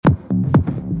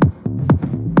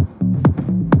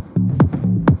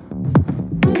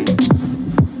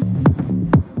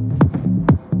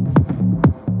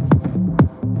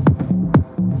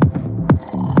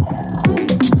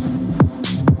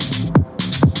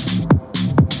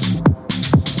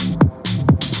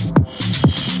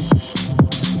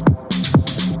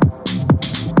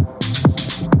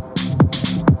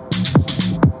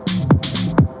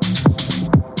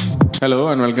Hello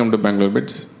and welcome to Bangalore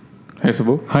Bits. Hey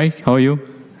Subbu. Hi, how are you?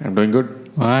 I'm doing good.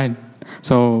 All right.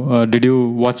 So, did you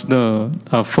watch the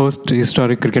first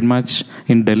historic cricket match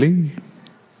in Delhi?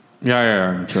 Yeah,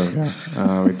 I'm sure.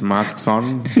 Yeah. With masks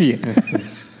on. Yeah.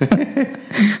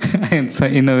 So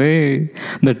in a way,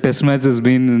 the test match has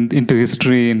been into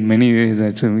history in many ways,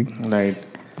 actually. Right.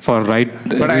 For right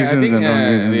But reasons I think and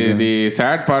wrong reasons. the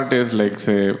sad part is like,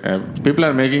 say, people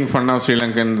are making fun of Sri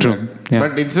Lankans. True. Yeah.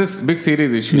 But it's this big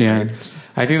serious issue. Yeah, Right? it's-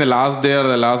 I think the last day or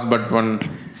the last but one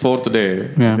fourth day,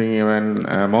 Yeah. I think even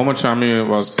Mohammad Shami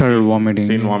was Started vomiting.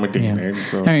 seen vomiting. Yeah. Right?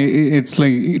 So, I mean, it's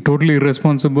like totally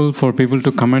irresponsible for people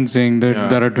to comment saying that Yeah.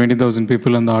 there are 20,000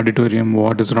 people in the auditorium.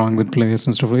 What is wrong with players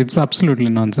and stuff? It's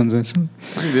absolutely nonsense. Actually.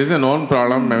 this is a known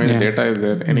problem. I mean, Yeah. the data is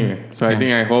there anyway. So I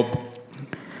think I hope.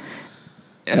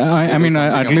 I mean, something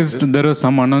at about least this. there was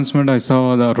some announcement. I saw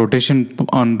the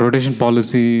rotation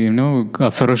policy.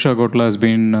 Feroz Shah Kotla has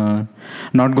been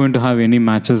not going to have any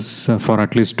matches for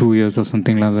at least 2 years or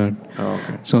something like that. Oh,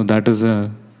 okay. So that is a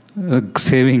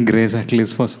saving grace, at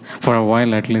least for a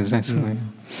while, at least. Actually.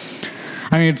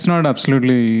 I mean, it's not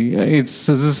absolutely. It's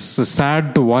just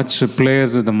sad to watch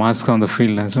players with the mask on the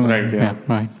field. So, Right, yeah.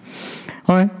 Right.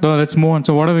 All right. So let's move on.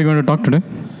 So what are we going to talk today?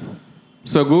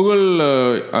 So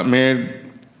Google made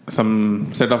some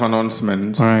set of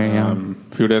announcements Right, yeah.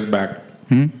 few days back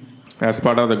Hmm? as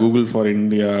part of the Google for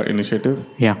India initiative.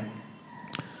 Yeah.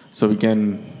 So we can,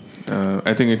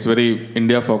 I think it's very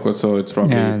India focused, so it's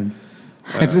probably.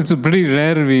 Yeah. It's pretty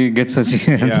rare we get such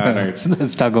events. Yeah, right. So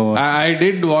let's talk about. I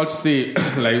did watch the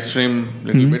live stream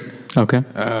little bit. Okay.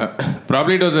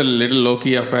 Probably it was a little low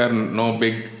key affair, no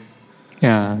big.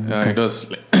 Yeah. Okay. It was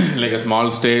like a small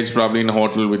stage, probably in a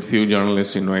hotel with few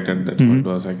journalists invited. That's what it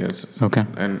was, I guess. Okay.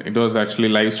 And it was actually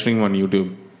live stream on YouTube.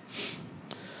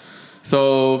 So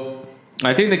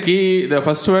I think the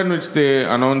first one which they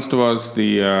announced was the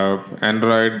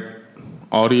Android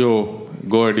Oreo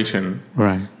Go edition,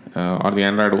 Right. or the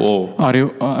Android O Are you?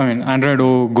 Android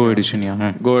O Go edition. Yeah.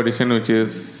 Right. Go edition, which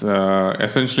is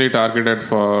essentially targeted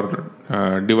for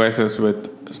devices with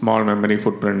small memory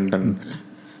footprint and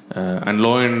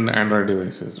low-end Android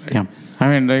devices. Right? Yeah. I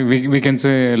mean, like we can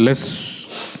say less.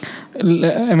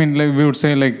 I mean, like we would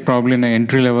say, like probably in an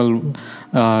entry level,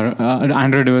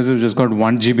 Android devices just got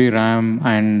 1 GB RAM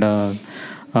and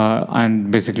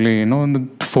basically the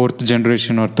fourth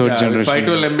generation or third Yeah, with generation.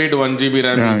 512 MB to 1 GB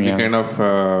RAM is Yeah. the kind of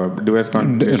device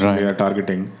configuration right. they are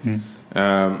targeting.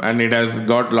 And it has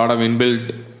got a lot of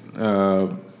inbuilt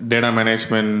data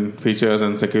management features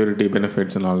and security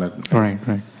benefits and all that. Right.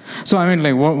 So I mean,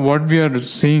 like what we are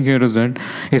seeing here is that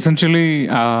essentially, we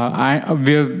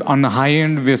are on the high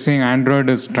end. We are seeing Android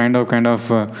is kind of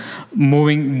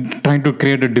trying to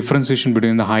create a differentiation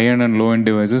between the high end and low end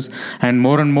devices. And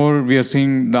more we are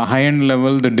seeing the high end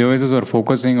level. The devices are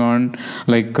focusing on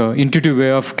like intuitive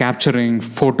way of capturing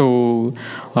photo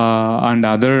and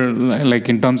other like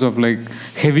in terms of like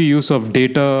heavy use of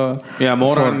data. Yeah,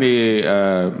 more on the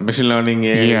machine learning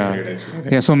AI side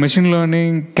actually. Yeah, so machine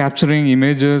learning, capturing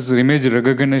images, image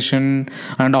recognition,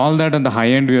 and all that at the high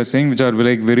end we are saying, which are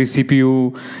like very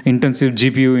CPU intensive,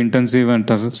 GPU intensive, and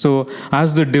so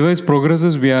as the device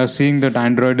progresses, we are seeing that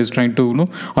Android is trying to,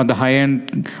 on the high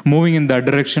end, moving in that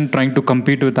direction, trying to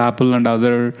compete with Apple and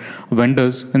other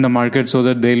vendors in the market so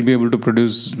that they'll be able to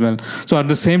produce well. So at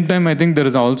the same time, I think there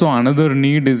is also another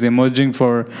need is emerging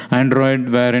for Android,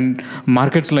 wherein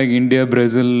markets like India,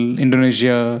 Brazil,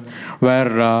 Indonesia,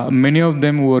 where many of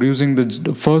them who are using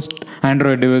the first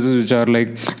Android devices, which are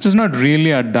like just not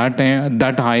really at that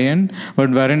high end,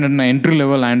 but wherein in entry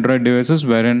level Android devices,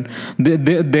 wherein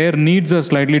their needs are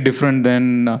slightly different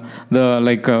than the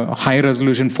like high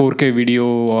resolution 4K video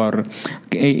or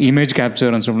image capture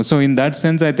and stuff. So in that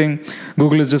sense, I think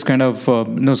Google is just kind of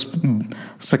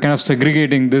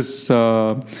segregating this.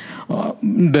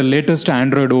 The latest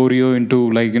Android Oreo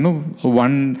into like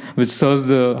one which serves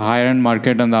the higher end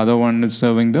market and the other one is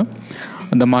serving the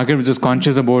market which is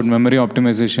conscious about memory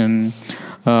optimization,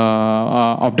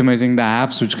 optimizing the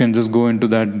apps which can just go into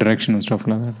that direction and stuff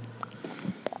like that.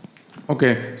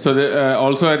 Okay, so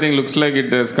also I think looks like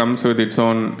it comes with its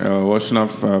own version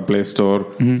of Play Store,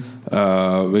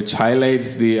 which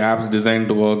highlights the apps designed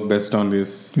to work best on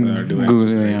this device.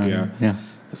 Google, yeah.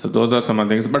 So those are some of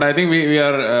the things. But I think we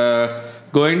are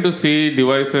going to see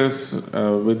devices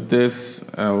with this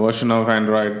version of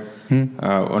Android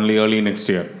only early next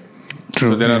year.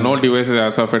 True. So there are no devices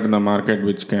as of yet in the market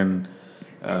which can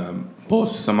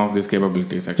post some of these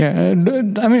capabilities actually.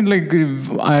 Yeah, I mean, like,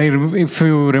 if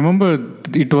you remember,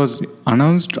 it was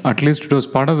announced, at least it was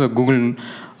part of the Google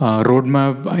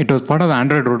roadmap. It was part of the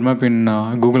Android roadmap in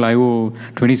Google I/O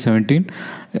 2017.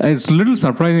 It's a little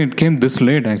surprising it came this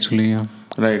late, actually. Yeah.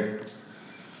 Right.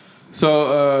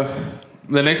 So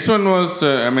the next one was,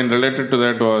 related to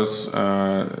that was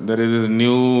there is this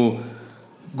new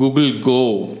Google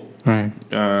Go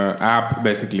app,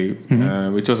 basically,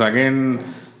 which was again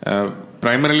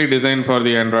primarily designed for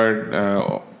the Android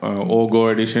O Go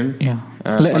edition. Yeah.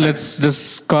 Let's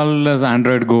just call it as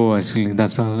Android Go, actually.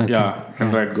 That's all.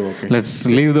 Android Go. Okay. Let's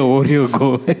leave the Oreo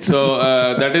Go. So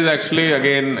that is actually,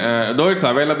 again, though it's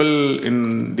available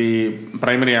in the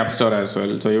primary app store as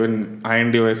well. So even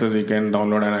high-end devices you can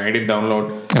download, and I did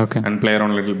download and play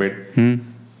around a little bit.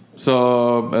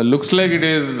 So looks like it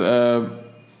is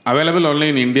available only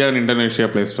in India and Indonesia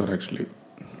Play Store, actually.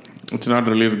 It's not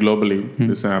released globally,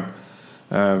 this app.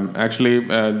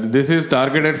 This is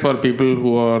targeted for people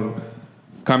who are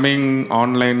coming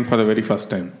online for the very first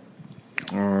time.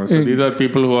 So these are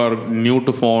people who are new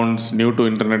to phones, new to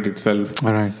internet itself.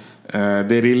 All right.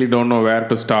 They really don't know where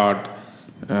to start,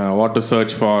 what to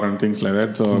search for, and things like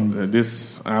that. So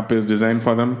this app is designed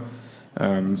for them.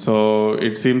 So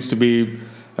it seems to be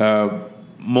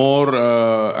more,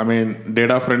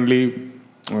 data friendly,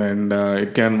 and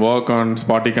it can work on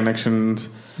spotty connections.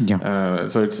 Yeah.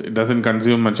 So it doesn't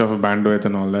consume much of a bandwidth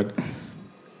and all that.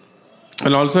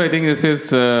 And also, I think this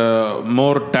is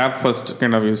more tab-first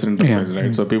kind of user interface,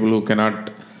 right? So people who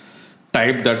cannot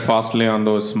type that fastly on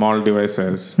those small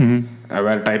devices,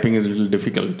 where typing is a little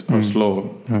difficult or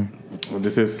slow.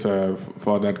 This is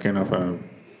for that kind of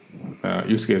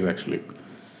use case, actually.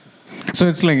 So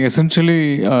it's like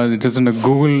essentially it is in a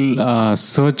Google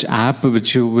search app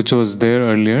which was there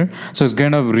earlier. So it's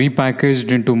kind of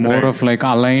repackaged into more of like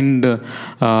aligned,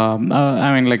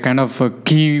 kind of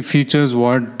key features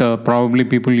what probably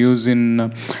people use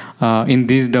in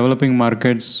these developing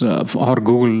markets or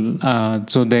Google.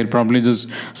 So they'll probably just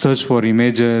search for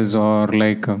images or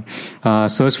like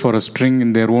search for a string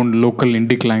in their own local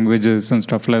Indic languages and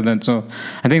stuff like that. So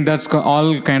I think that's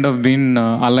all kind of been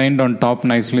aligned on top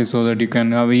nicely so that you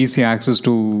can have easy access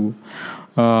to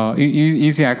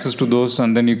those,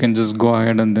 and then you can just go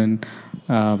ahead and then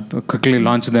quickly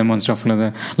launch them and stuff like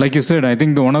that. Like you said, I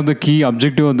think one of the key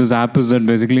objective of this app is that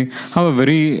basically have a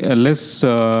very less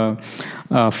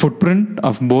footprint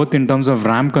of both in terms of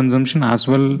RAM consumption as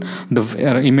well the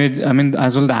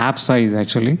as well the app size,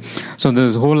 actually. So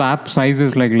this whole app size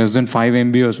is like less than 5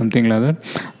 MB or something like that,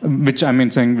 which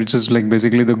is like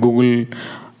basically the Google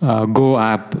Go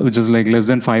app, which is like less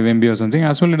than 5 MB or something.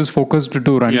 As well, it is focused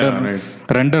to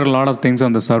render a lot of things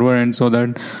on the server end, so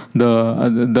that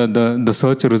the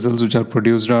search results which are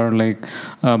produced are like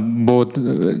both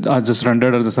are just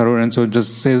rendered at the server end. So it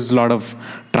just saves a lot of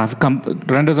traffic,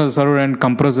 renders on the server end,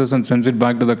 compresses and sends it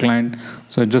back to the client.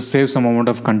 So it just saves some amount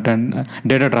of content,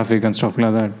 data traffic and stuff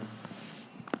like that.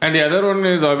 And the other one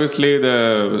is obviously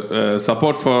the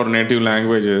support for native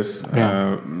languages.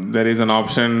 There is an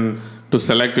option to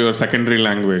select your secondary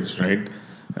language, right?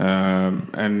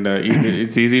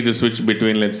 It's easy to switch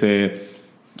between, let's say,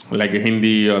 like a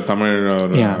Hindi or Tamil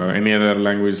or any other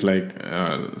language like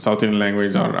South Indian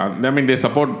language. They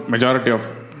support majority of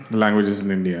languages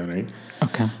in India, right?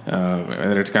 Okay.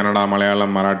 Whether it's Kannada,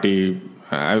 Malayalam, Marathi.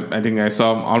 I think I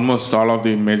saw almost all of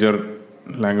the major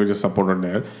languages supported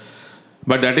there.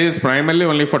 But that is primarily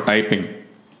only for typing.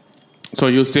 So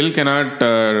you still cannot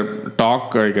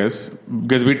talk, I guess,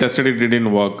 because we tested it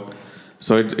didn't work.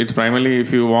 So it's primarily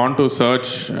if you want to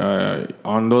search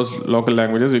on those local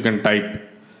languages, you can type.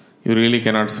 You really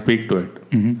cannot speak to it.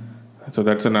 So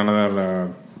that's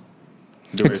another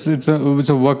device. It's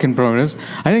a work in progress.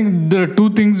 I think there are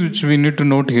two things which we need to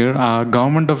note here.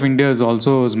 Government of India is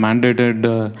mandated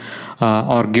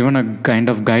or given a kind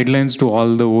of guidelines to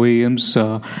all the OEMs.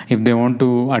 If they want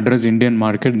to address Indian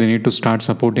market, they need to start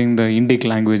supporting the Indic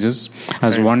languages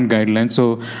as one guideline.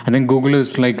 So I think Google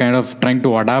is like kind of trying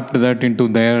to adapt that into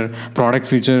their product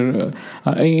feature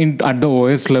at the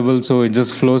OS level. So it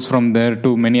just flows from there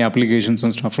to many applications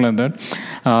and stuff like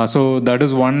that. So that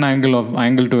is one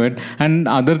angle to it. And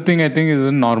other thing I think is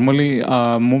that normally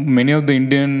many of the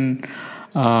Indian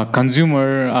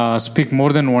consumer speak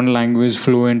more than one language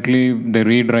fluently. They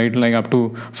read, write like up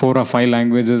to 4 or 5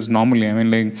 languages normally.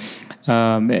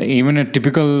 Even a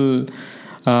typical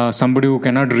somebody who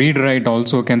cannot read, write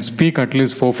also can speak at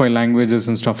least 4 or 5 languages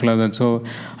and stuff like that. So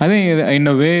I think in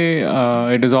a way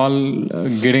it is all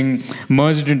getting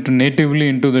merged natively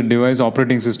into the device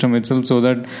operating system itself, so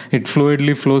that it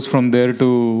fluidly flows from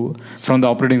the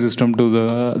operating system to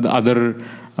the other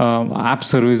app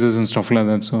services and stuff like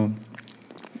that. So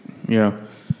Yeah.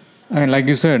 and like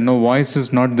you said, no, voice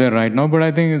is not there right now, but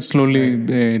I think it's slowly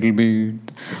it'll be.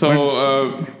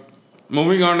 So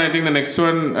moving on, I think the next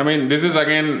one, I mean, this is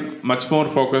again much more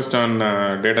focused on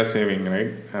data saving,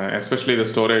 right? Especially the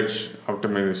storage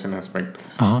optimization aspect.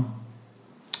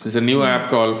 There's a new app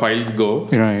called Files Go,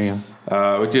 Right,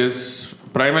 yeah. which is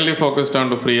primarily focused on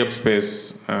to free up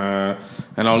space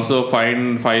and also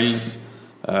find files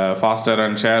faster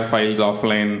and share files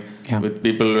offline with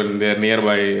people when they're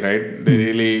nearby, right? They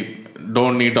really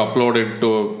don't need to upload it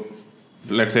to,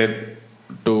 let's say,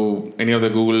 to any of the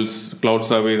Google's cloud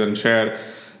service and share.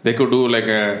 They could do like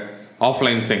a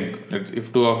offline sync.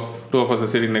 If two of us are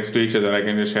sitting next to each other, I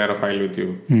can just share a file with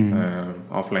you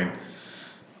offline.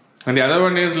 And the other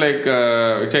one is like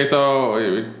which I saw,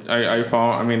 I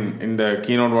found, I mean, in the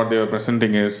keynote what they were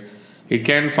presenting is it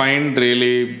can find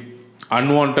really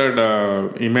unwanted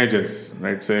images,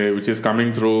 right? Say which is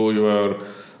coming through your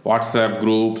WhatsApp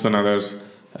groups and others.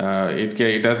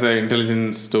 It has the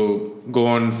intelligence to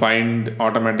go and find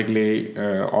automatically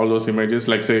all those images.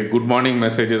 Like say good morning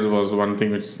messages was one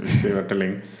thing which they were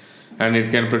telling, and it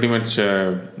can pretty much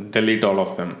delete all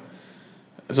of them.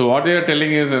 So what they are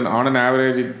telling is, on an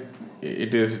average,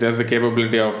 it has the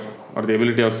capability of or the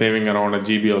ability of saving around a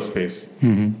GB of space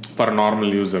for a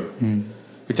normal user,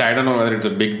 which I don't know whether it's a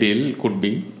big deal. Could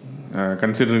be,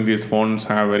 considering these phones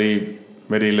have very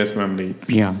less memory.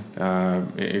 Yeah.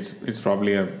 It's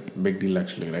probably a big deal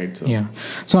actually, right? So. Yeah.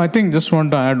 So I think just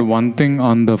want to add one thing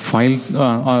on the file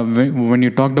when you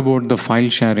talked about the file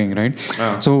sharing, right?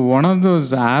 So one of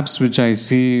those apps which I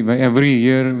see every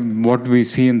year, what we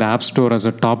see in the App Store as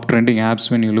a top trending apps,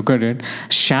 when you look at it,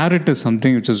 Share It is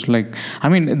something which is like, I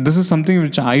mean, this is something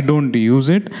which I don't use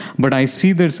it, but I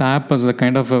see this app as a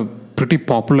kind of a pretty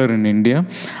popular in India.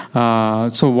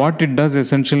 So what it does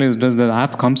essentially is the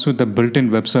app comes with a built-in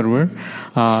web server.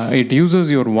 It uses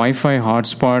your Wi-Fi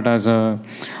hotspot as your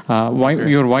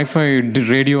Wi-Fi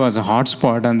radio as a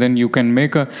hotspot, and then you can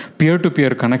make a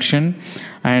peer-to-peer connection,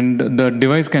 and the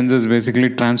device can just basically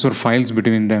transfer files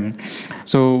between them.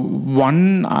 So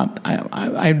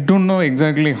I don't know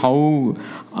exactly how.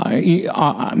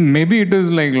 Maybe it is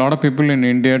like a lot of people in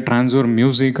India transfer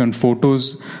music and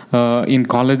photos in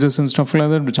colleges and stuff like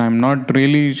that, which I've not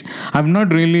really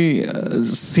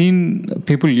seen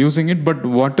people using it. But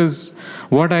what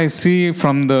I see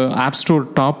from the App Store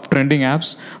top trending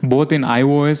apps, both in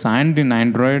iOS and in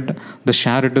Android, the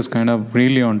Share It is kind of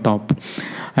really on top.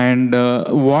 And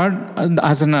so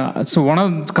one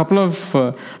of a couple of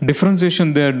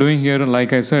differentiation they are doing here,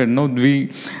 like I said, no, we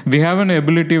have an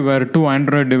ability where two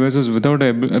Android devices without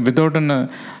an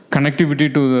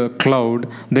connectivity to the cloud,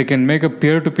 they can make a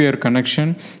peer-to-peer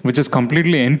connection which is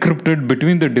completely encrypted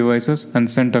between the devices and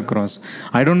sent across.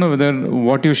 I don't know whether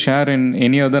what you share in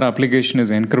any other application is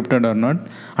encrypted or not.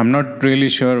 I'm not really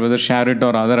sure whether Share It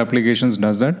or other applications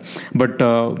does that. But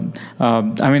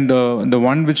I mean, the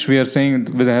one which we are saying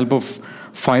with the help of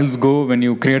Files Go, when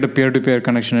you create a peer-to-peer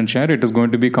connection and share, it is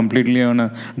going to be completely on a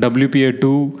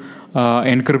WPA2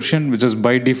 encryption, which is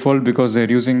by default because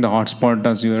they're using the hotspot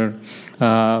as your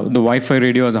the Wi-Fi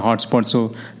radio as a hotspot, so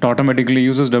it automatically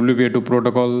uses WPA2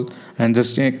 protocol and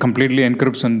just completely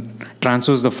encrypts and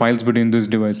transfers the files between these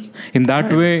devices. In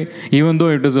that way, even though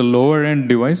it is a lower end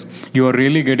device, you are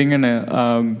really getting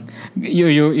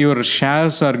your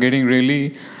shares are getting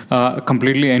really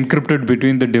completely encrypted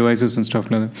between the devices and stuff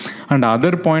like that. And the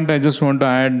other point I just want to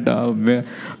add,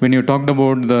 when you talked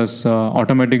about this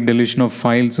automatic deletion of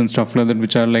files and stuff like that,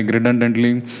 which are like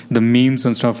redundantly the memes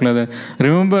and stuff like that.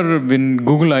 Remember when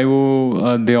Google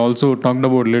I/O, they also talked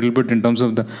about a little bit in terms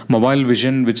of the mobile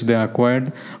vision which they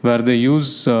acquired, where they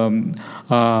use the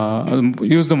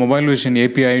mobile vision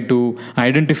API to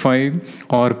identify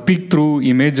or peek through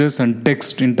images and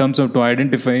text in terms of to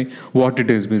identify what it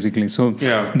is basically. So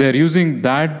they're using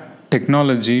that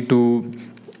technology to,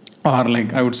 or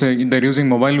like I would say they're using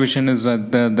mobile vision as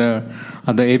the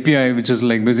API, which is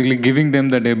like basically giving them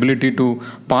that ability to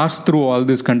pass through all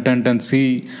this content and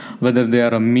see whether they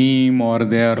are a meme or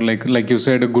they are like you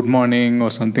said, a good morning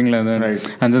or something like that,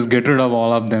 right, and just get rid of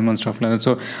all of them and stuff like that.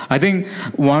 So I think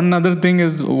one other thing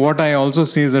is what I also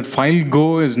see is that File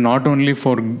Go is not only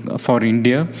for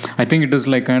India. I think it is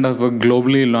like kind of a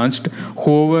globally launched.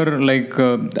 Whoever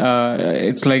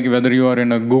it's like whether you are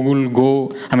in a Google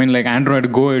Go, I mean like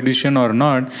Android Go edition or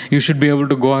not, you should be able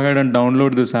to go ahead and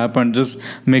download this app and just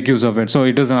make use of it. So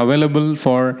it is available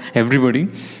for everybody.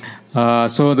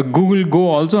 So the Google Go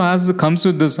also comes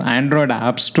with this Android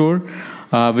App Store,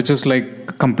 which is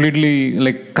like completely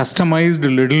like customized a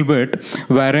little bit,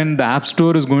 wherein the App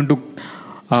Store is going to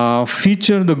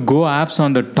feature the Go apps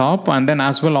on the top, and then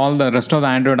as well all the rest of the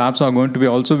Android apps are going to be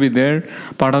also be there,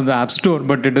 part of the App Store,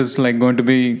 but it is like going to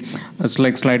be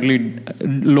like slightly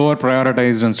lower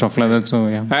prioritized and stuff like that. So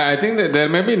yeah, I think that there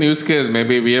may be an use case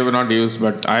maybe we have not used,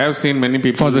 but I have seen many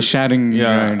people for the sharing.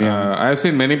 Yeah, right, I have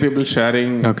seen many people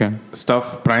sharing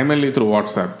stuff primarily through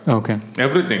WhatsApp. Okay.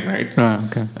 Everything, right?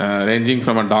 Okay. Ranging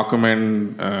from a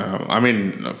document.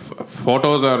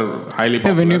 Photos are highly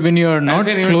popular. Yeah, when you are not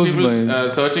close by.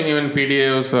 Searching even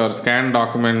PDFs or scanned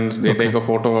documents, they take a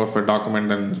photo of a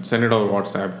document and send it over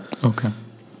WhatsApp. Okay.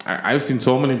 I've seen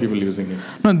so many people using it.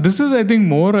 No, this is I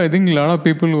think a lot of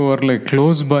people who are like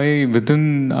close by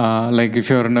within like if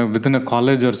you're within a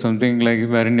college or something, like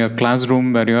where in your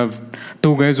classroom where you have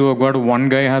two guys who have got one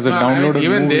guy has a downloaded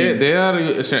even movie. they are,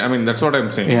 I mean that's what I'm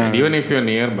saying. Yeah. Even if you're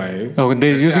nearby,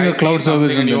 they're using a cloud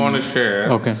service and you want to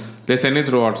share, they send it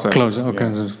through WhatsApp. Cloud,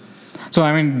 yeah. So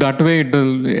I mean that way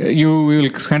you will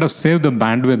kind of save the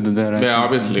bandwidth there. Yeah,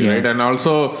 obviously, right? And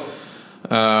also,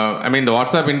 I mean the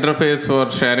WhatsApp interface for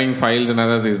sharing files and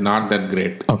others is not that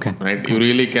great. Okay. Right? You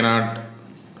really cannot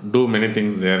do many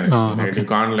things there. Right? You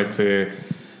can't like say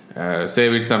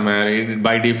save it somewhere. It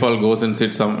by default goes and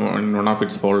sits in one of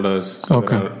its folders. So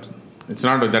it's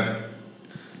not that.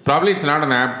 Probably it's not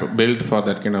an app built for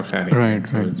that kind of sharing. Right.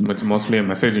 It's mostly a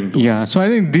messaging tool. Yeah. So I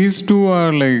think these two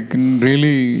are like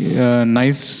really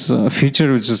nice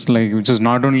feature, which is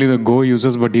not only the Go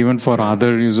users but even for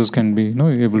other users can be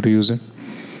able to use it.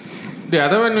 The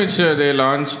other one which they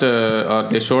launched or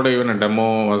they showed even a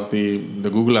demo was the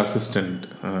Google Assistant,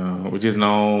 which is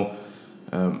now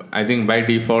I think by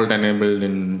default enabled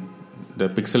in the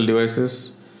Pixel devices.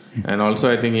 And also,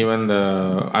 I think even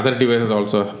the other devices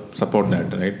also support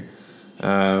that, right?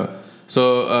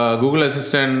 So Google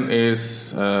Assistant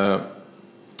is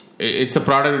it's a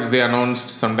product which they announced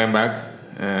some time back.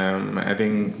 I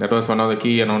think that was one of the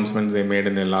key announcements they made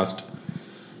in their last,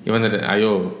 even the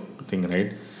I/O thing,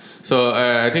 right? So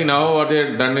I think now what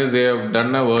they've done is they have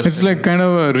done a version. It's like kind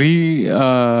of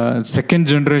a second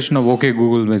generation of OK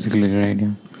Google, basically, right? Yeah.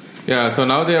 Yeah. So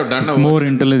now they have done more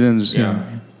intelligence. Yeah.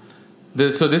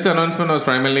 So this announcement was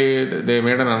primarily they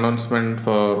made an announcement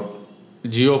for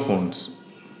Geo phones,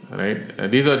 right?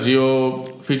 These are Geo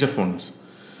feature phones,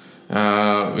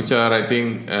 which are I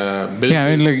think built. Yeah,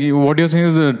 I mean, like what you're saying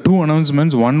is two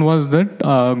announcements. One was that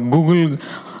Google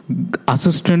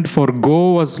Assistant for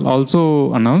Go was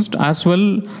also announced, as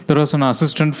well there was an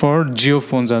assistant for Geo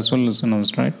phones as well as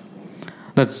announced, right?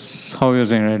 That's how you're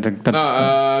saying, right? Like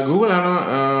that's Google.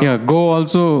 Go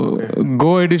also. Okay.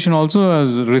 Go edition also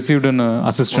has received an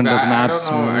assistant as an app.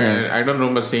 I don't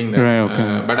remember seeing that. Right.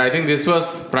 Okay. But I think this was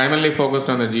primarily focused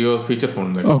on the Geo feature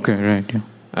phone. Right? Okay. Right.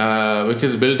 Yeah. Which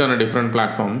is built on a different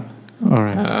platform. All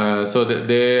right. So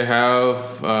they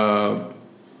have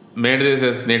made this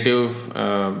as native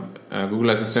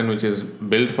Google Assistant, which is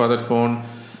built for that phone.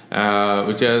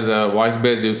 Which has a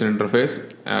voice-based user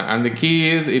interface, and the key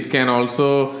is it can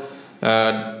also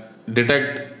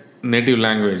detect native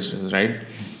language, right?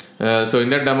 So in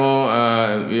that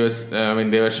demo,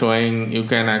 they were showing you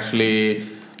can actually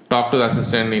talk to the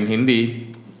assistant in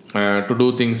Hindi to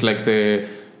do things like say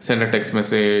send a text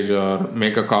message or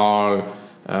make a call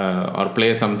or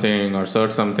play something or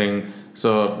search something.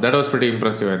 So that was pretty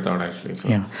impressive, I thought, actually.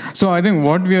 So I think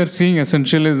what we are seeing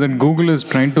essentially is that Google is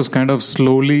trying to kind of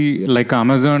slowly, like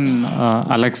Amazon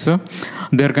Alexa,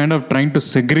 they're kind of trying to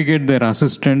segregate their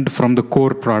assistant from the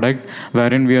core product,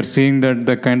 wherein we are seeing that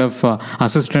the kind of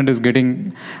assistant is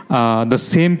getting the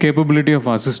same capability of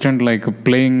assistant, like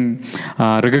playing,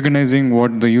 recognizing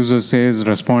what the user says,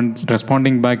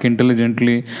 responding back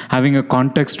intelligently, having a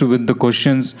context with the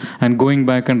questions, and going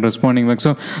back and responding back.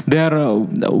 So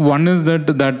one is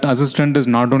that assistant is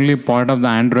not only part of the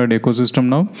Android ecosystem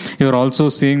now. You're also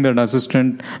seeing that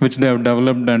assistant which they have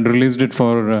developed and released it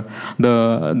for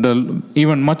the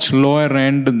even much lower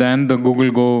end than the Google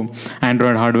Go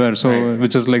Android hardware. So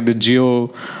which is like the Geo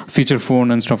feature phone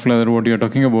and stuff like that. What you're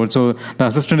talking about. So the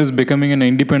assistant is becoming an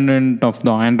independent of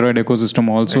the Android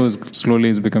ecosystem. Also, is slowly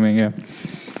is becoming.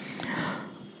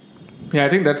 Yeah, I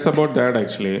think that's about that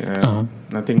actually.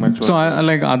 Nothing much. So,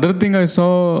 other thing I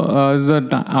saw is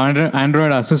that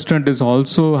Android Assistant is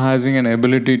also having an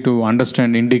ability to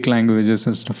understand Indic languages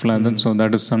and stuff like that. So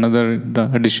that is another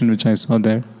addition which I saw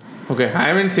there. Okay, I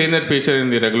haven't seen that feature in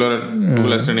the regular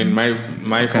Google Assistant in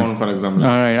my phone, for example.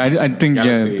 All right, I think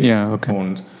Galaxy okay.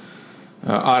 Phones.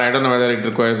 Or I don't know whether it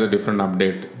requires a different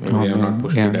update. Maybe they have not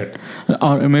pushed it yet.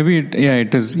 Or maybe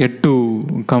it is yet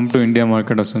to come to India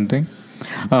market or something.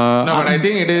 No, but I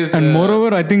think it is. And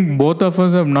moreover, I think both of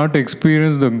us have not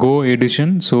experienced the Go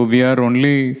edition, so we are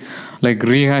only like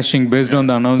rehashing based on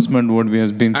the announcement what we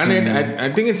have been and seeing.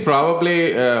 I think it's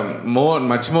probably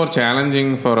much more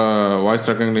challenging for a voice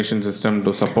recognition system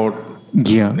to support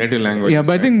native language. Yeah,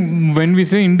 but I think when we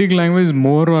say Indic language,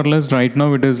 more or less right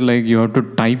now it is like you have to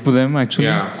type them actually.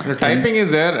 Yeah, the typing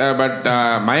is there, but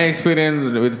my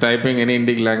experience with typing any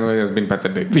Indic language has been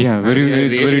pathetic. Yeah,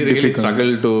 it's very difficult.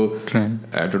 Struggle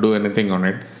to do anything on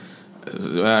it.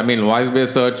 I mean,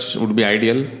 voice-based search would be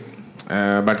ideal.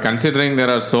 But considering there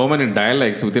are so many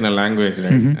dialects within a language,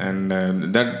 right, and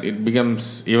that it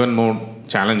becomes even more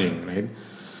challenging, right?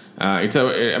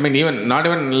 Even not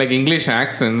even like English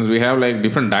accents, we have like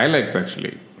different dialects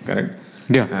actually, correct?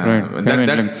 Yeah, right.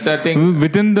 That thing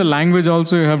within the language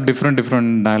also you have different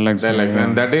dialects,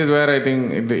 and that is where I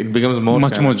think it becomes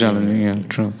much more challenging. Yeah,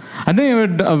 true. I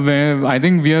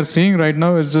think we are seeing right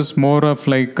now is just more of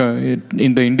like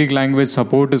in the Indic language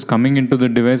support is coming into the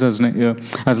device as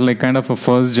like kind of a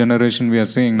first generation we are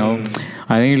seeing now.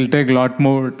 I think it'll take a lot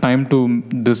more time to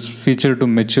this feature to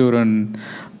mature and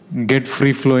get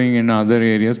free flowing in other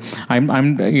areas.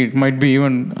 It might be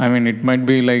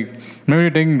like maybe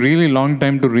taking really long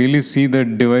time to really see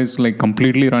that device like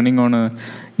completely running on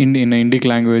in an Indic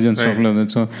language and stuff like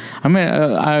that. So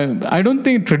I don't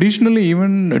think traditionally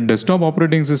even desktop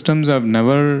operating systems have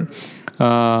never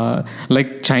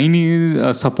like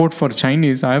Chinese support for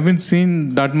Chinese. I haven't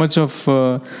seen that much of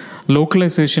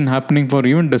localization happening for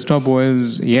even desktop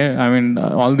OS.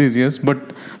 All these years, but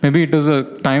maybe it is a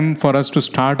time for us to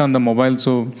start on the mobile,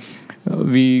 so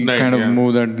we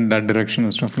move that direction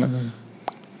and stuff like that.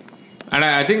 And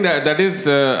I think that is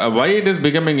why it is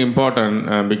becoming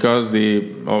important, because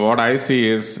what I see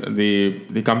is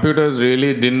the computers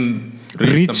really didn't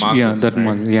reach the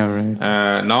masses.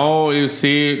 Right? Now you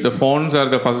see the phones are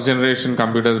the first generation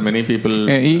computers. Many people,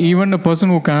 even a person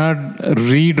who cannot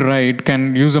write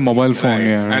can use a mobile phone.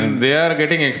 And they are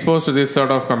getting exposed to this sort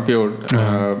of compute.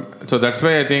 So that's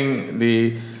why I think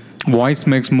the voice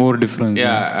makes more difference.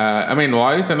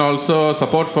 Voice and also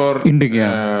support for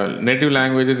native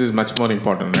languages is much more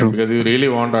important, right? Because you really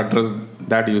want to address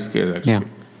that use case actually.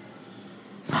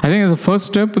 I think as a first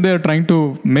step, they are trying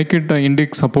to make it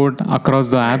Indic support across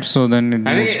the apps. So then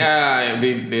I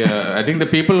think the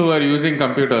people who are using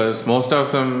computers, most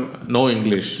of them know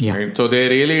English, right? So they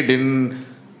really didn't.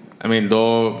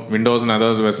 Though Windows and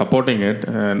others were supporting it,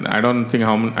 and I don't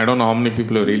know how many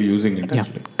people are really using it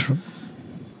actually. True.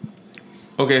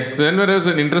 Okay, so then there was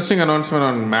an interesting announcement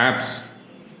on maps,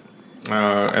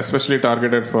 especially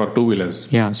targeted for two-wheelers.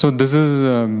 Yeah, so this is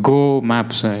Go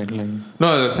Maps, right?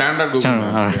 No, the standard Google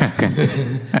Maps. Okay.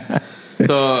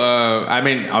 So,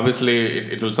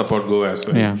 obviously it will support Go as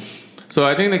well. Yeah. So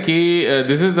I think the key,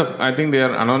 I think they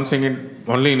are announcing it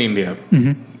only in India.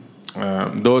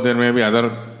 Though there may be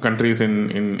other countries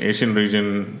in Asian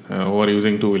region who are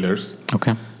using two-wheelers.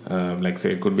 Okay. Like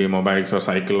say it could be mobikes or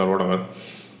cycle or whatever.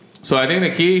 So I think the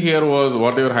key here was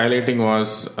what they were highlighting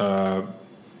was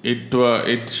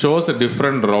it shows a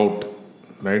different route,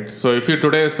 right? So if you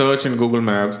today search in Google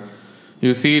Maps,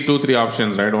 you see 2-3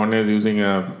 options, right? One is using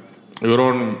your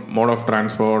own mode of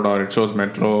transport, or it shows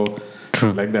metro,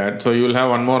 like that. So you will have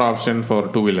one more option for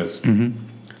two-wheelers.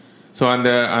 So on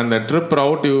the trip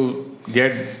route you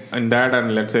get in that,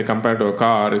 and let's say compared to a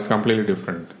car, is completely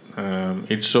different.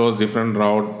 It shows different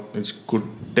route which could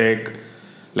take,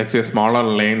 let's say, smaller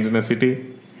lanes in a city.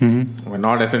 We're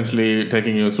not essentially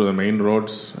taking you through the main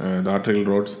roads, the arterial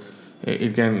roads.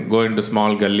 It can go into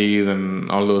small gullies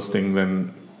and all those things,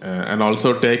 and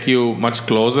also take you much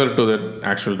closer to the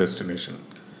actual destination.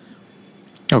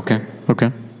 Okay.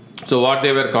 So what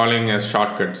they were calling as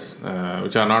shortcuts,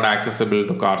 which are not accessible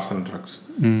to cars and trucks.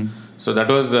 So that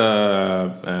was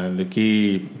the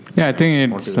key. Yeah, I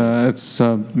think it's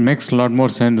makes a lot more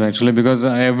sense actually, because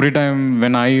every time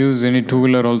when I use any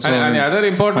two-wheeler also. And the other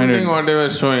important thing what they were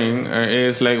showing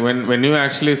is like when you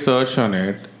actually search on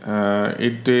it,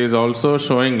 it is also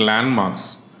showing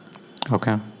landmarks.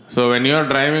 Okay. So when you are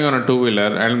driving on a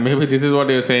two-wheeler, and maybe this is what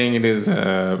you're saying, it is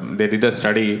they did a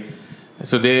study.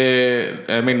 So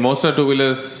most of the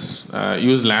two-wheelers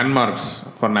use landmarks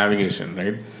for navigation,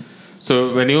 right?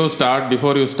 So when you start,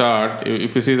 before you start,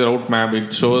 if you see the route map,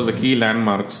 it shows the key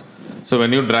landmarks. So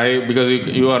when you drive, because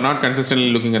you are not consistently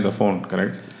looking at the phone,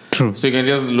 correct? True. So you can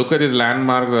just look at these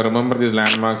landmarks or remember these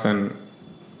landmarks and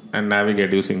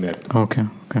navigate using that. Okay.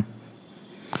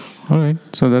 All right.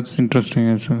 So that's interesting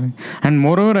actually. And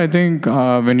moreover, I think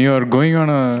when you are going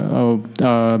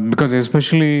on because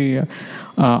especially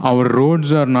our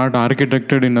roads are not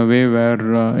architected in a way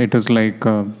where it is like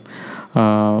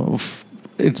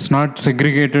it's not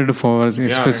segregated for us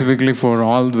specifically for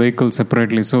all vehicles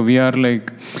separately. So we are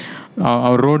like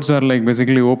our roads are like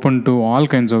basically open to all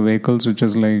kinds of vehicles, which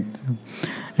is like.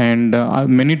 And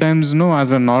many times,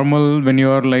 as a normal, when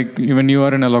you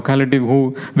are in a locality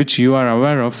which you are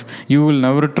aware of, you will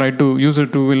never try to use a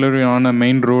two-wheeler on a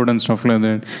main road and stuff like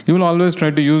that. You will always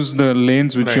try to use the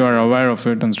lanes which you are aware of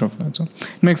it and stuff like that. So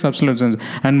it makes absolute sense.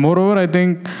 And moreover, I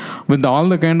think with all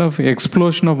the kind of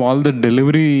explosion of all the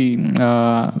delivery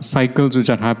cycles which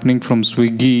are happening from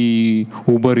Swiggy,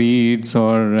 Uber Eats,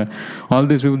 or all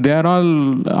these people, they are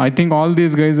all, I think all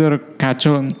these guys are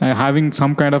having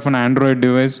some kind of an Android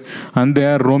device, and they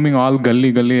are roaming all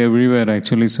gully everywhere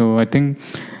actually. So I think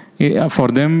for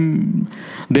them,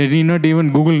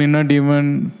 Google need not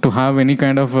even to have any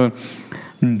kind of a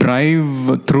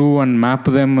drive through and map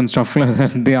them and stuff like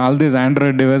that. All these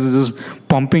Android devices just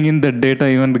pumping in the data,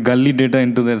 even the gully data,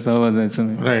 into their servers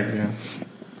actually. Right, yeah.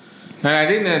 And I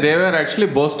think they were actually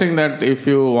boasting that if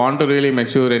you want to really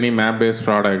mature any map-based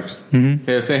products,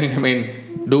 they're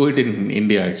saying, do it in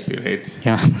India actually, right?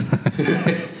 Yeah.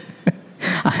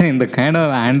 I mean, the kind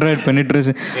of Android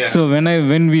penetration. Yeah. So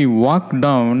when we walk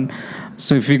down,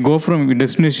 so if we go from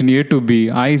destination A to B,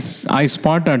 I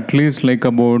spot at least like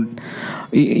about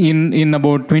in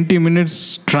about 20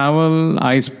 minutes travel,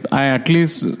 I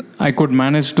could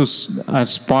manage to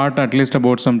spot at least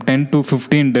about some 10 to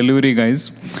 15 delivery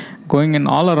guys going in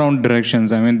all around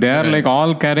directions. I mean, they are like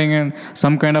all carrying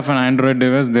some kind of an Android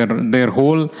device. Their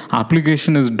whole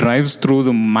application drives through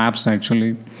the maps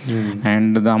actually.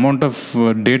 And the amount of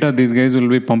data these guys will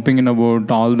be pumping in about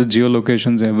all the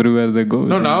geolocations everywhere they go.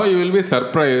 No, now you will be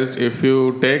surprised if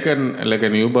you take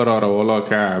an Uber or a Ola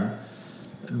cab.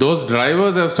 Those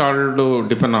drivers have started to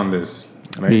depend on this.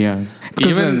 Right? Yeah.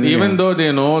 Even though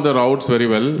they know the routes very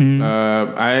well,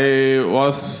 I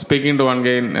was speaking to one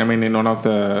guy. In one of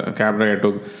the cab ride I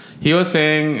took. He was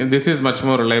saying this is much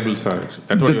more reliable, sir.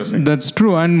 That's what he was saying. That's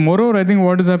true. And moreover, I think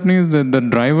what is happening is that the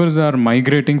drivers are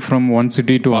migrating from one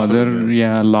city to other,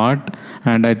 a lot.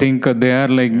 And I think they are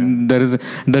like, there is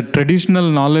the traditional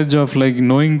knowledge of like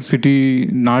knowing city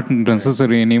not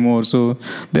necessary anymore. So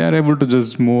they are able to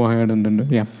just move ahead and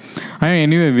then,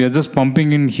 anyway, we are just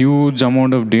pumping in huge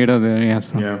amount of data there.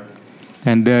 Yes. Yeah.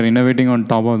 And they are innovating on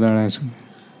top of that actually.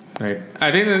 Right.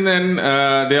 I think and then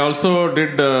they also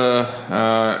did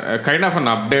a kind of an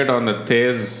update on the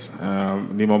Tez,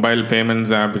 the mobile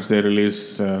payments app which they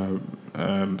released some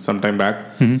time back.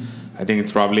 I think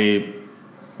it's probably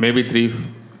maybe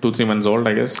 2-3 months old,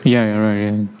 I guess. Yeah,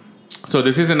 right. Yeah. So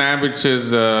this is an app which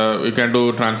is you can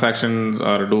do transactions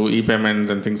or do e-payments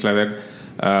and things like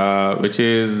that. Which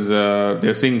is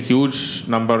they're seeing huge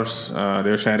numbers.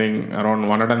 They're sharing around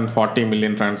 140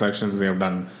 million transactions they have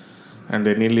done. And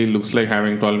they nearly looks like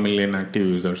having 12 million active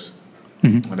users,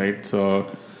 right? So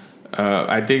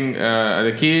I think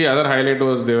the key other highlight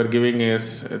was they were giving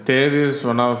is Tez is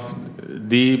one of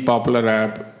the popular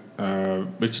app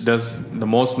which does the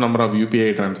most number of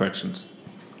UPI transactions,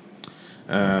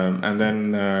 and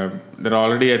then there are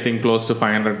already I think close to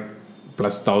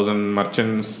 500,000+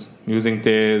 merchants using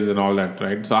Tez and all that,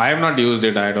 right? So I have not used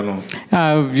it. I don't know.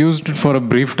 I've used it for a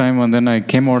brief time and then I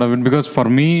came out of it because for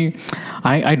me,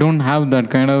 I don't have that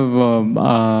kind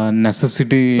of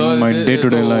necessity in my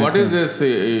day-to-day life. What is this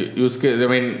use case?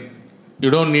 You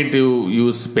don't need to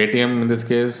use Paytm in this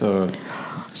case, or?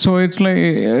 So it's like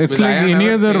any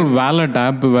other wallet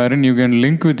app wherein you can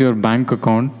link with your bank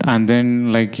account and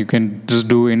then like you can just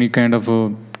do any kind of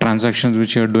transactions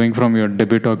which you are doing from your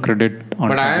debit or credit.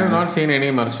 But I have not seen any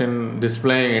merchant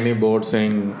displaying any board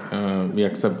saying we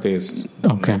accept this.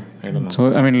 Okay. I don't know.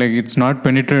 So it's not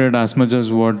penetrated as much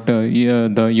as what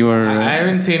your I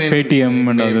haven't seen Paytm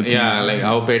and other things. Yeah, like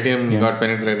how Paytm got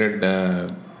penetrated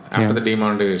after the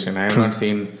demonetization. I have not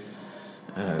seen.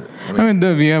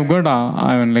 We have got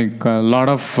a lot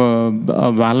of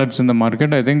wallets in the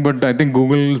market, I think, but I think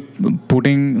Google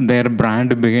putting their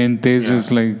brand behind this is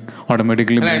like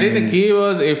automatically. And I think the key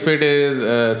was if it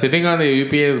is sitting on the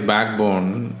UPI's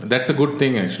backbone, that's a good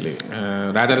thing actually,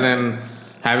 rather than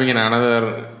having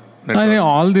another. I think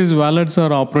all these wallets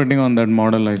are operating on that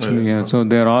model actually. Yeah, so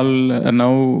they're all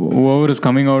now whoever is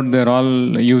coming out, they're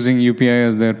all using UPI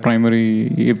as their primary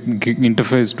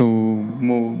interface to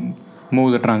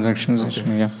move the transactions.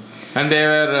 Actually, yeah. And they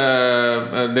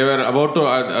were about to.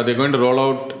 Are they going to roll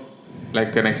out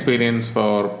like an experience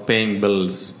for paying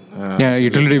bills?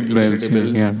 Utility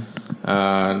bills. Yeah.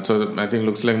 So I think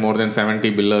looks like more than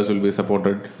 70 billers will be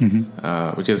supported,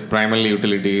 which is primarily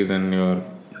utilities and your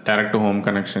direct to home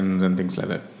connections and things like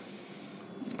that.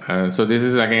 So this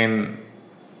is again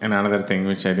another thing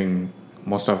which I think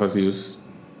most of us use.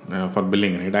 for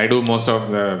billing. Right? I do most of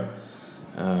the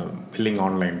billing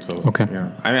online. So Okay. yeah,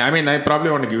 I mean, I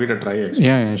probably want to give it a try. Actually,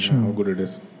 Yeah, sure. How good it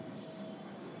is.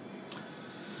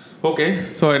 Okay,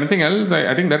 so anything else?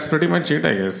 I think that's pretty much it,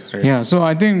 I guess. Right? Yeah, so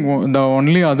I think the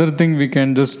only other thing we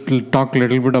can just talk a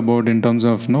little bit about in terms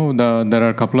of there are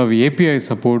a couple of API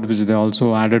support which they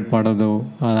also added part of the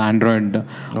Android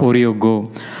Oreo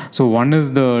Go. So one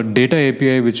is the data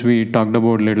API which we talked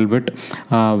about a little bit,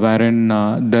 wherein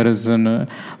there is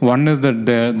one is that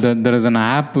there is an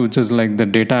app which is like the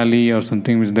Data Alley or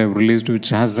something which they've released, which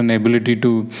has an ability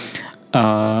to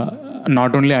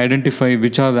not only identify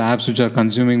which are the apps which are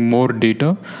consuming more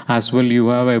data, as well you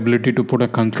have ability to put a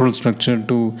control structure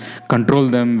to control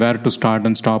them, where to start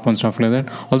and stop and stuff like that.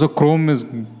 Also, Chrome is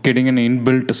getting an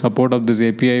inbuilt support of this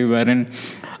API, wherein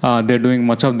they're doing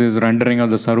much of this rendering of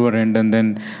the server end and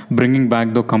then bringing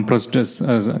back the compressed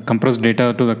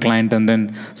data to the client and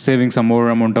then saving some more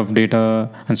amount of data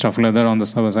and stuff like that on the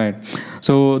server side.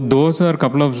 So those are a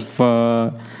couple of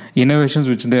innovations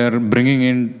which they are bringing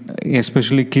in,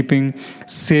 especially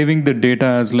saving the data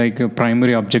as like a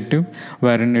primary objective,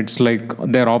 wherein it's like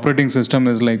their operating system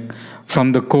is like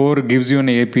from the core gives you an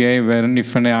API, wherein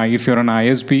if you're an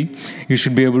ISP, you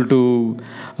should be able to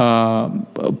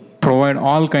provide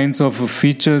all kinds of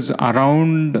features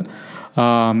around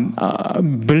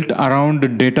built around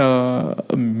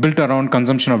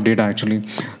consumption of data actually.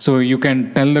 So you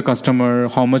can tell the customer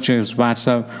how much is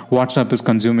WhatsApp is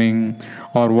consuming,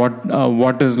 or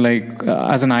what is like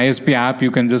as an ISP app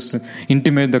you can just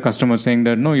intimate the customer saying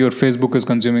that no, your Facebook is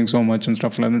consuming so much and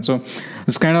stuff like that. So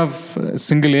it's kind of a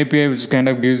single API which kind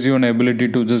of gives you an ability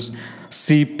to just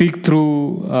peek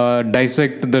through,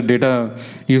 dissect the data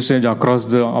usage across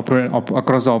the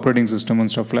operating system and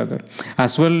stuff like that.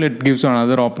 As well, it gives you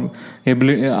another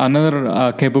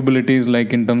capabilities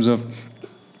like in terms of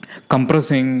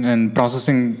compressing and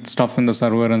processing stuff in the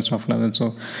server and stuff like that.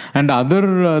 So, and the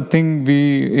other thing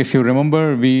if you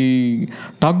remember, we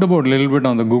talked about a little bit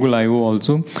on the Google I/O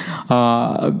also.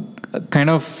 Kind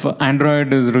of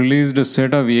Android has released a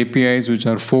set of APIs which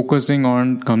are focusing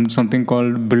on something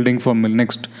called building for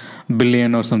next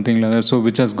billion or something like that. So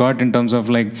which has got in terms of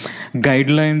like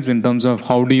guidelines in terms of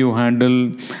how do you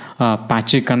handle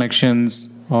patchy connections,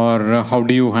 or how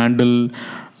do you handle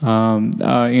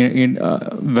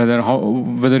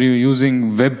whether you're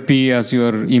using WebP as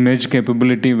your image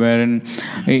capability, wherein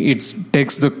it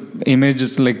takes the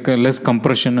images like less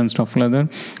compression and stuff like that,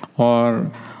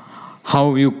 or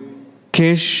how you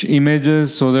cache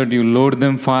images so that you load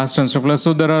them fast and stuff like that.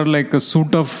 So there are like a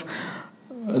suite of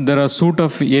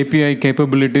API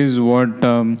capabilities what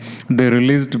they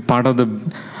released part of the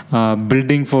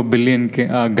building for billion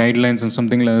guidelines and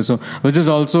something like that. So which is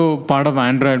also part of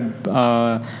Android.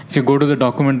 If you go to the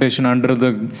documentation under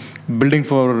the building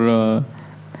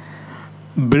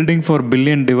for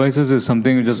billion devices is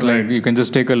something just like you can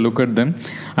just take a look at them.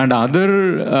 And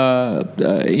other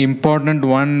important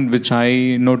one which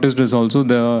I noticed is also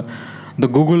the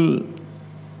Google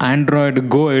Android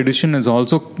Go edition is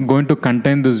also going to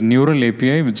contain this Neural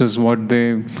API, which is what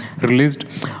they released.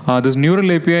 This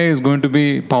Neural API is going to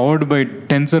be powered by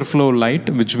TensorFlow Lite,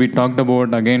 which we talked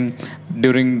about again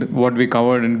during what we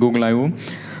covered in Google I/O.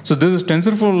 So this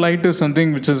TensorFlow Lite is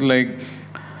something which is like,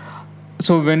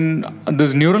 so when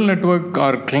this neural network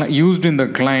are used in the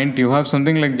client, you have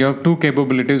something like you have two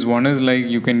capabilities. One is like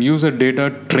you can use a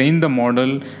data, train the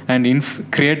model, and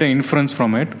create an inference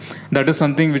from it. That is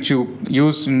something which you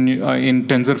use in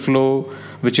TensorFlow,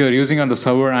 which you are using on the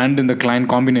server and in the client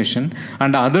combination.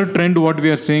 And the other trend, what we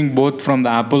are seeing both from the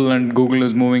Apple and Google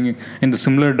is moving in the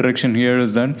similar direction here,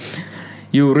 is that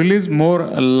you release more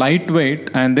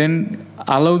lightweight and then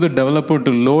allow the developer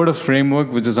to load a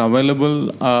framework which is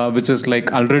available, which is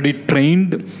like already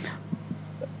trained,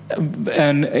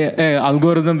 an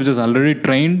algorithm which is already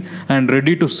trained and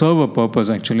ready to serve a purpose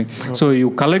actually. Okay. So you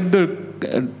collect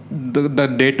the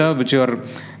data which you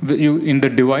in the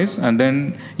device, and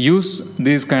then use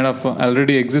these kind of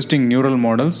already existing neural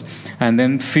models and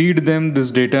then feed them this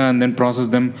data and then process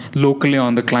them locally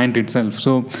on the client itself.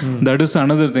 So that is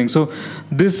another thing. So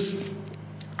this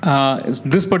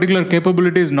particular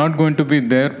capability is not going to be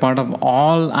there part of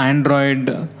all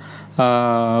Android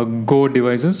Go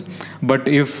devices, but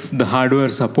if the hardware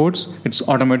supports, it's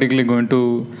automatically going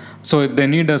to. So they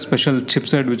need a special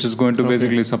chipset which is going to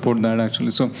basically support that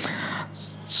actually. So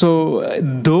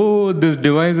though this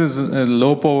device is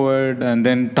low powered and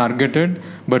then targeted,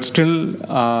 but still,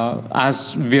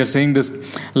 as we are saying this,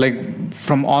 like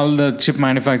from all the chip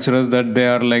manufacturers, that they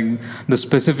are like the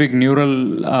specific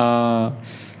neural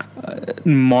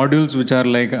modules which are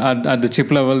like at the chip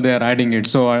level, they are adding it.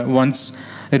 So once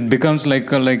it becomes like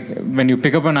when you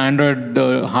pick up an Android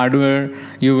hardware,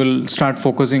 you will start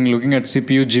focusing, looking at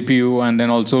CPU, GPU, and then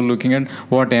also looking at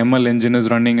what ML engine is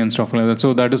running and stuff like that.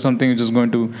 So that is something which is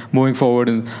going to moving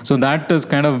forward. So that is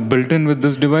kind of built in with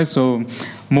this device. So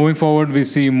moving forward, we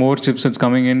see more chipsets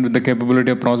coming in with the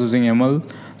capability of processing ML.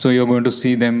 So you're going to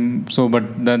see them. So,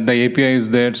 but the API is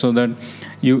there so that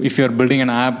if you're building an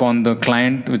app on the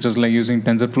client, which is like using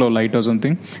TensorFlow Lite or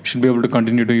something, you should be able to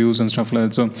continue to use and stuff like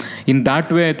that. So in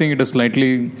that way, I think it is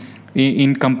slightly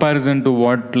in comparison to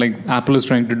what like Apple is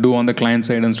trying to do on the client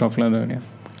side and stuff like that. Yeah.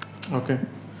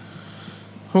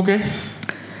 Okay.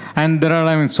 And there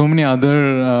are, so many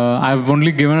other, I've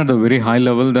only given at a very high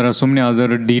level. There are so many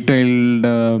other detailed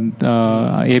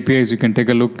APIs you can take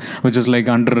a look, which is like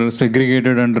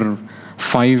segregated under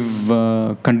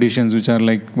 5 conditions, which are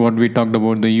like what we talked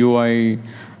about, the UI,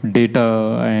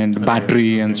 data, and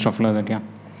battery and stuff like that. Yeah.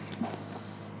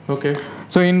 Okay.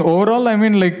 So in overall,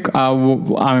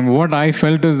 what I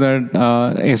felt is that,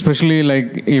 especially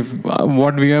like if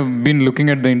what we have been looking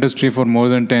at the industry for more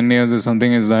than 10 years is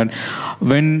something is that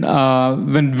when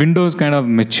Windows kind of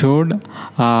matured,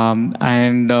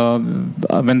 and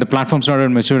when the platform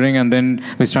started maturing, and then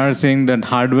we started seeing that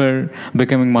hardware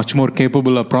becoming much more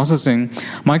capable of processing,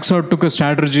 Microsoft took a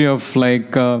strategy of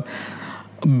like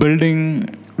building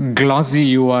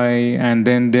glossy UI, and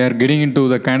then they are getting into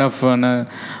the kind of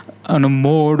on a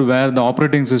mode where the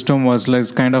operating system was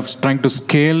like kind of trying to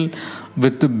scale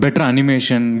with better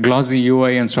animation, glossy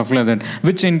UI and stuff like that,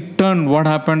 which in turn what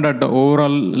happened at the overall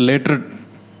later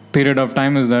period of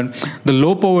time is that the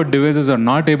low power devices are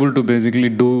not able to basically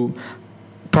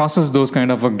process those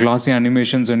kind of glossy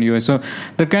animations and UI. So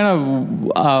the kind of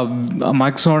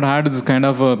Microsoft had this kind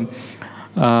of a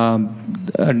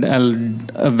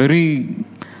very,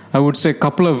 I would say,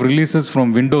 couple of releases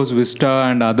from Windows Vista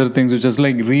and other things, which has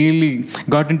like really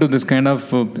got into this kind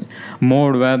of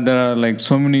mode where there are like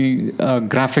so many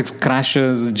graphics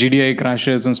crashes, GDI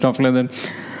crashes and stuff like that.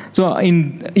 So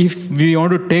if we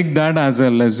want to take that as a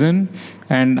lesson,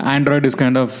 and Android is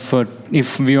kind of,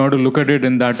 if we want to look at it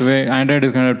in that way, Android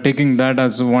is kind of taking that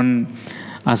as a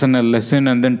lesson,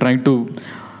 and then trying to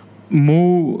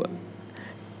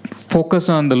focus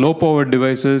on the low power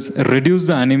devices, reduce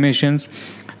the animations,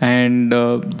 and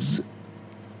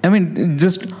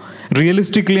just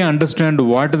realistically understand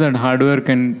what that hardware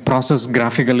can process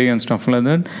graphically and stuff like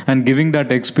that, and giving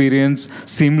that experience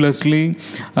seamlessly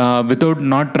without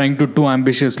not trying to too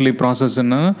ambitiously process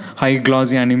in high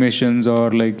glossy animations or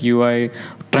like UI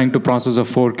trying to process a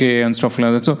 4K and stuff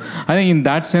like that. So I think in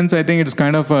that sense, I think it's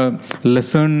kind of a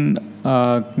lesson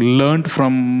learned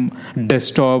from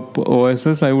desktop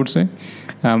OSs, I would say.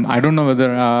 I don't know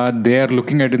whether they are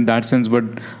looking at it in that sense, but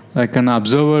like an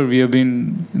observer, we have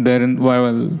been there in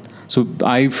while. So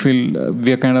I feel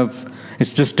we are kind of,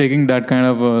 it's just taking that kind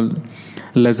of a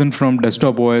lesson from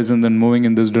desktop OS and then moving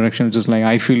in this direction, which is like,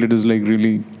 I feel it is like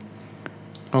really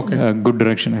a good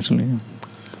direction actually.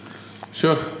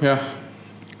 Sure, yeah.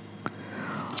 I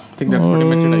think that's pretty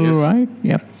much it, I guess. Right,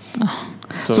 yep.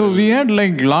 So we had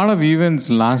like a lot of events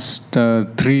last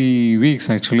 3 weeks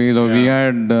actually. So we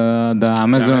had the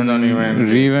Amazon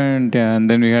event, and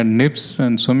then we had NIPS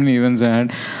and so many events I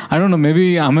had. I don't know,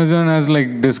 maybe Amazon has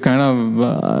like this kind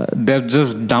of, they've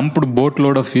just dumped a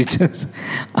boatload of features.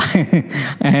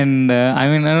 And I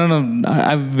don't know,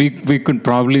 we could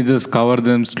probably just cover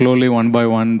them slowly one by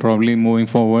one, probably moving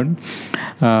forward.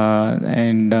 So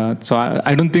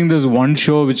I don't think there's one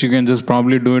show which you can just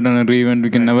probably do it on a re-event. We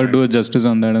can never do a justice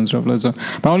on that and stuff like that.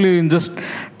 So probably we just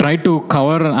try to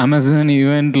cover Amazon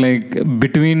event like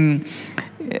between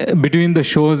the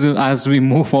shows as we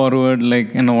move forward,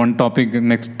 like one topic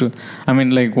next to,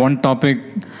 one topic,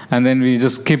 and then we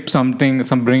just skip something,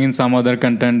 bring in some other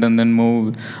content, and then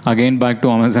move again back to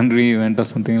Amazon re-event or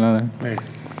something like that. Right.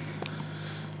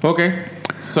 Okay.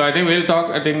 So I think we'll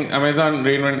talk. I think Amazon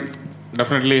re-event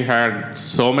definitely had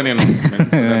so many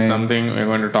announcements. So that's something we're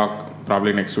going to talk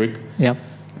probably next week. Yeah.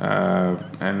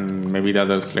 And maybe the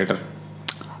others later.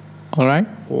 All right.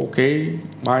 Okay.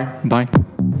 Bye. Bye.